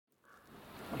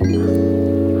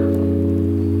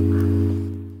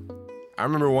I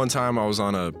remember one time I was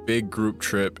on a big group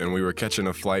trip and we were catching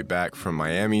a flight back from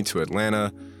Miami to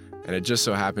Atlanta, and it just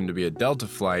so happened to be a Delta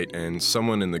flight, and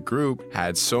someone in the group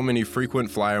had so many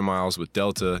frequent flyer miles with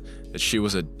Delta that she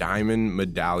was a Diamond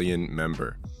Medallion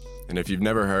member. And if you've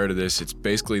never heard of this, it's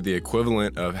basically the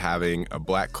equivalent of having a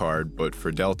black card, but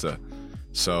for Delta.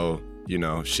 So,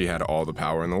 she had all the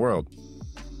power in the world.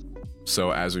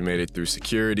 So as we made it through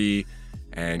security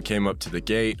and came up to the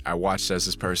gate, I watched as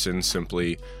this person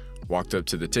simply walked up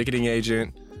to the ticketing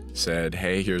agent, said,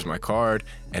 "Hey, here's my card,"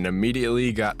 and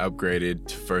immediately got upgraded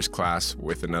to first class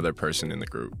with another person in the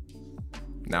group.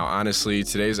 Now, honestly,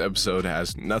 today's episode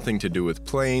has nothing to do with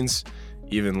planes,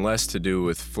 even less to do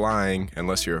with flying,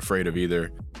 unless you're afraid of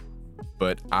either.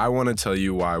 But I want to tell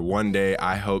you why one day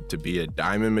I hope to be a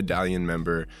Diamond Medallion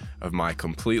member of my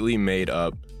completely made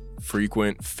up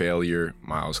Frequent Failure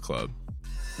Miles Club.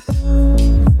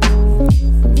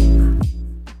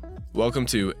 Welcome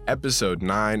to episode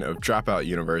 9 of Dropout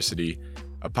University,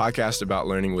 a podcast about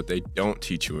learning what they don't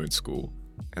teach you in school,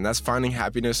 and that's finding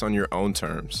happiness on your own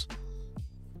terms.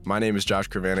 My name is Josh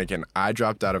Kravanek, and I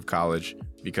dropped out of college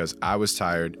because I was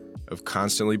tired of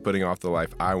constantly putting off the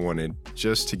life I wanted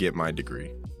just to get my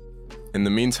degree. In the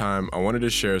meantime, I wanted to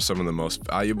share some of the most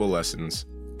valuable lessons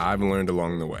I've learned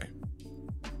along the way.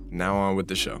 Now on with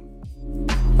the show.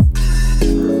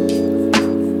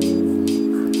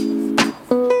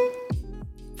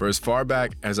 For as far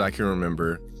back as I can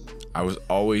remember, I was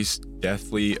always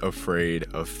deathly afraid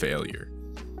of failure.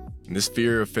 And this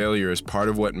fear of failure is part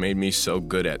of what made me so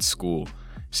good at school.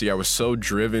 See, I was so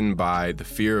driven by the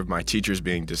fear of my teachers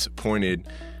being disappointed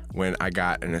when I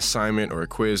got an assignment or a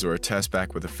quiz or a test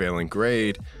back with a failing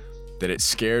grade that it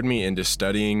scared me into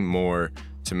studying more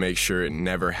to make sure it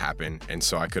never happened, and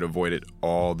so I could avoid it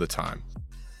all the time.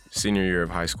 Senior year of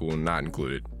high school not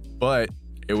included. But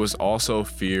it was also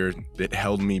fear that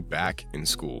held me back in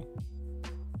school.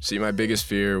 See, my biggest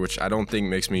fear, which I don't think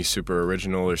makes me super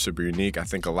original or super unique, I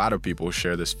think a lot of people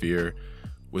share this fear,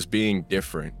 was being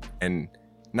different. And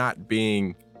not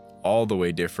being all the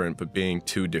way different, but being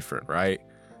too different, right?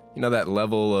 That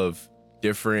level of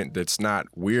different that's not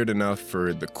weird enough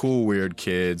for the cool, weird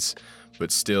kids, but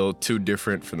still too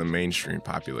different for the mainstream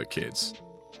popular kids.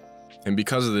 And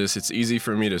because of this, it's easy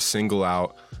for me to single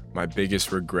out my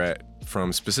biggest regret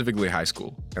from specifically high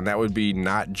school, and that would be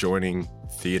not joining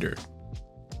theater.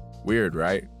 Weird,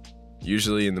 right?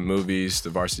 Usually in the movies, the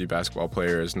varsity basketball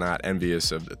player is not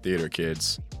envious of the theater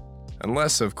kids.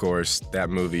 Unless, of course, that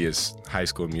movie is High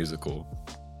School Musical.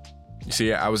 You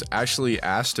see, I was actually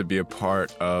asked to be a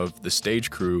part of the stage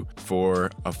crew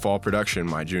for a fall production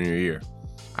my junior year.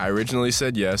 I originally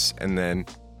said yes, and then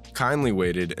kindly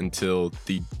waited until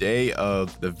the day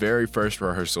of the very first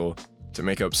rehearsal to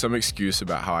make up some excuse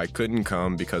about how I couldn't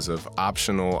come because of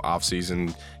optional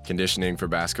off-season conditioning for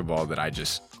basketball that I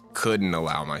just couldn't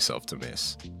allow myself to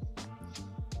miss.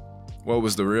 What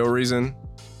was the real reason?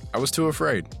 I was too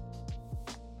afraid.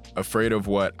 Afraid of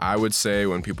what I would say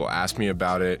when people asked me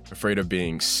about it, afraid of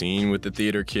being seen with the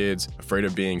theater kids, afraid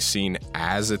of being seen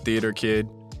as a theater kid,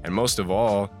 and most of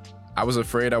all, I was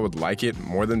afraid I would like it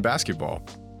more than basketball.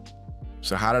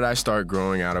 So how did I start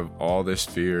growing out of all this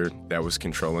fear that was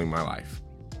controlling my life?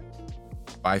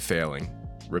 By failing,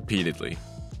 repeatedly,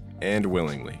 and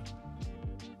willingly.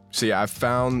 See, I've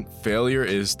found failure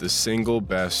is the single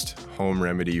best home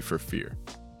remedy for fear.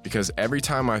 Because every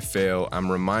time I fail, I'm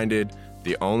reminded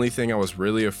the only thing I was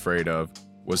really afraid of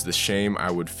was the shame I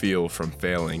would feel from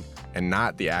failing, and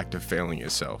not the act of failing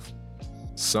itself.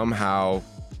 Somehow,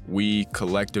 we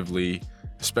collectively,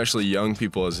 especially young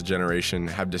people as a generation,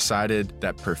 have decided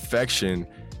that perfection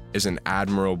is an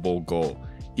admirable goal,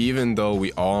 even though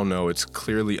we all know it's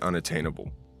clearly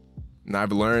unattainable. And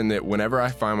I've learned that whenever I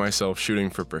find myself shooting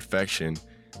for perfection,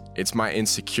 it's my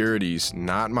insecurities,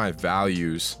 not my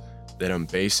values, that I'm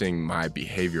basing my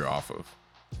behavior off of.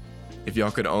 If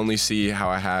y'all could only see how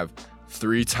I have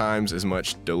 3 times as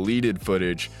much deleted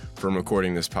footage from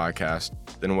recording this podcast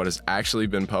than what has actually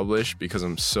been published because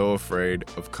I'm so afraid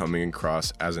of coming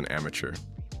across as an amateur.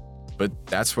 But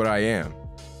that's what I am.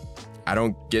 I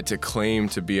don't get to claim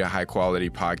to be a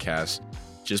high-quality podcast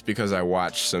just because I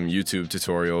watch some YouTube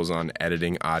tutorials on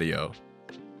editing audio.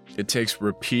 It takes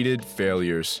repeated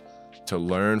failures to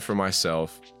learn for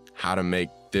myself how to make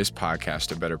this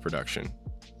podcast a better production.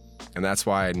 And that's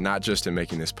why, not just in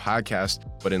making this podcast,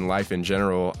 but in life in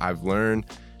general, I've learned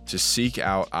to seek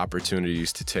out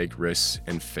opportunities to take risks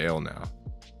and fail now.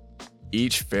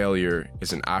 Each failure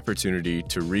is an opportunity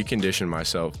to recondition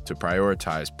myself to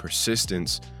prioritize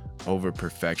persistence over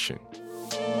perfection.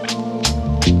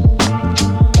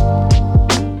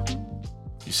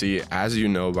 See, as you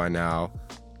know by now,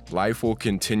 life will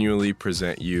continually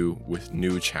present you with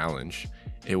new challenge.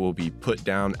 It will be put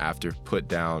down after put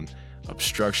down,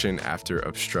 obstruction after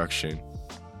obstruction.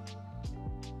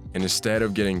 And instead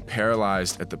of getting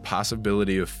paralyzed at the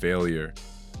possibility of failure,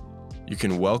 you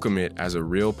can welcome it as a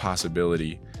real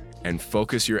possibility and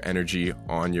focus your energy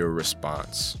on your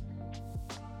response.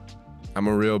 I'm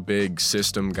a real big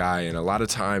system guy, and a lot of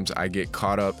times I get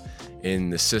caught up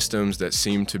in the systems that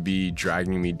seem to be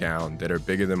dragging me down, that are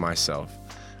bigger than myself.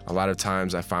 A lot of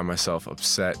times I find myself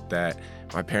upset that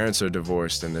my parents are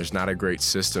divorced and there's not a great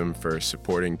system for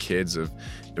supporting kids of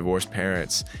divorced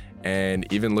parents.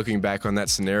 And even looking back on that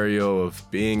scenario of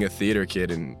being a theater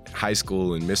kid in high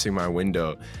school and missing my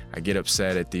window, I get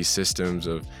upset at these systems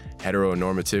of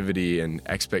heteronormativity and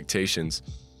expectations.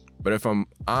 But if I'm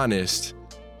honest,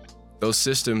 those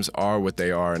systems are what they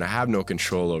are, and I have no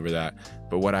control over that.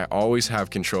 But what I always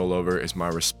have control over is my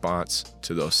response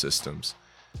to those systems.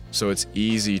 So it's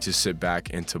easy to sit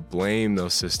back and to blame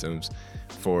those systems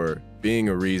for being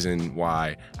a reason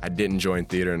why I didn't join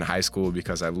theater in high school,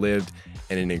 because I lived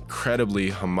in an incredibly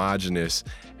homogenous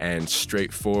and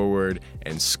straightforward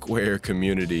and square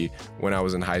community when I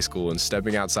was in high school, and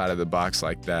stepping outside of the box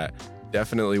like that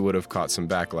definitely would have caught some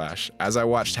backlash, as I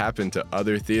watched happen to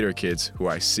other theater kids who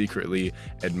I secretly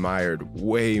admired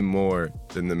way more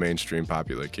than the mainstream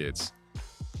popular kids.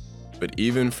 But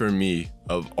even for me,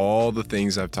 of all the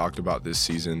things I've talked about this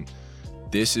season,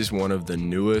 this is one of the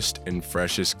newest and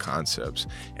freshest concepts,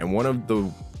 and one of the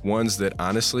ones that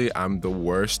honestly I'm the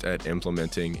worst at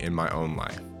implementing in my own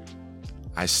life.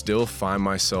 I still find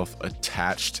myself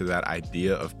attached to that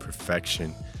idea of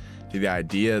perfection, to the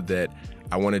idea that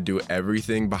I want to do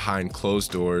everything behind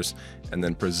closed doors and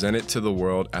then present it to the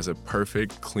world as a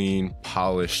perfect, clean,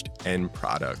 polished end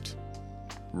product.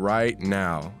 Right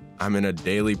now, I'm in a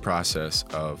daily process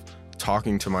of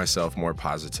talking to myself more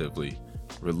positively,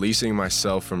 releasing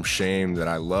myself from shame that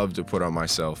I love to put on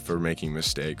myself for making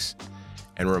mistakes,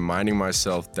 and reminding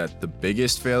myself that the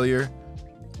biggest failure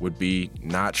would be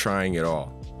not trying at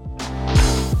all.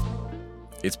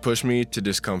 It's pushed me to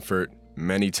discomfort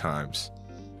many times,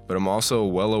 but I'm also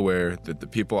well aware that the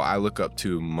people I look up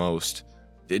to most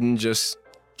didn't just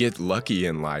get lucky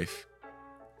in life.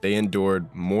 They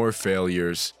endured more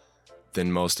failures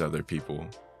than most other people.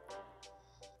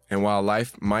 And while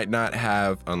life might not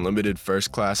have unlimited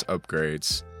first-class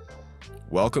upgrades,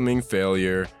 welcoming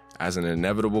failure as an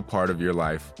inevitable part of your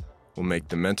life will make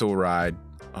the mental ride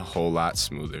a whole lot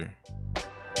smoother.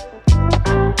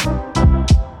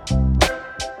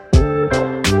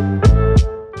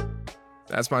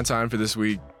 That's my time for this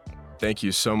week. Thank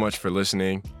you so much for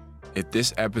listening. If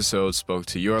this episode spoke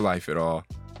to your life at all,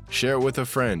 share it with a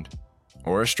friend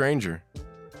or a stranger.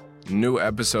 New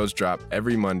episodes drop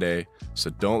every Monday, so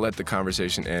don't let the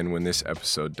conversation end when this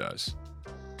episode does.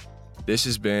 This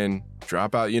has been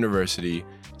Dropout University,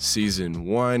 Season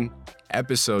 1,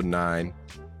 Episode 9.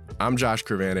 I'm Josh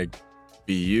Kravanig.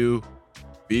 Be you,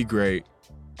 be great,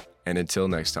 and until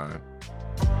next time.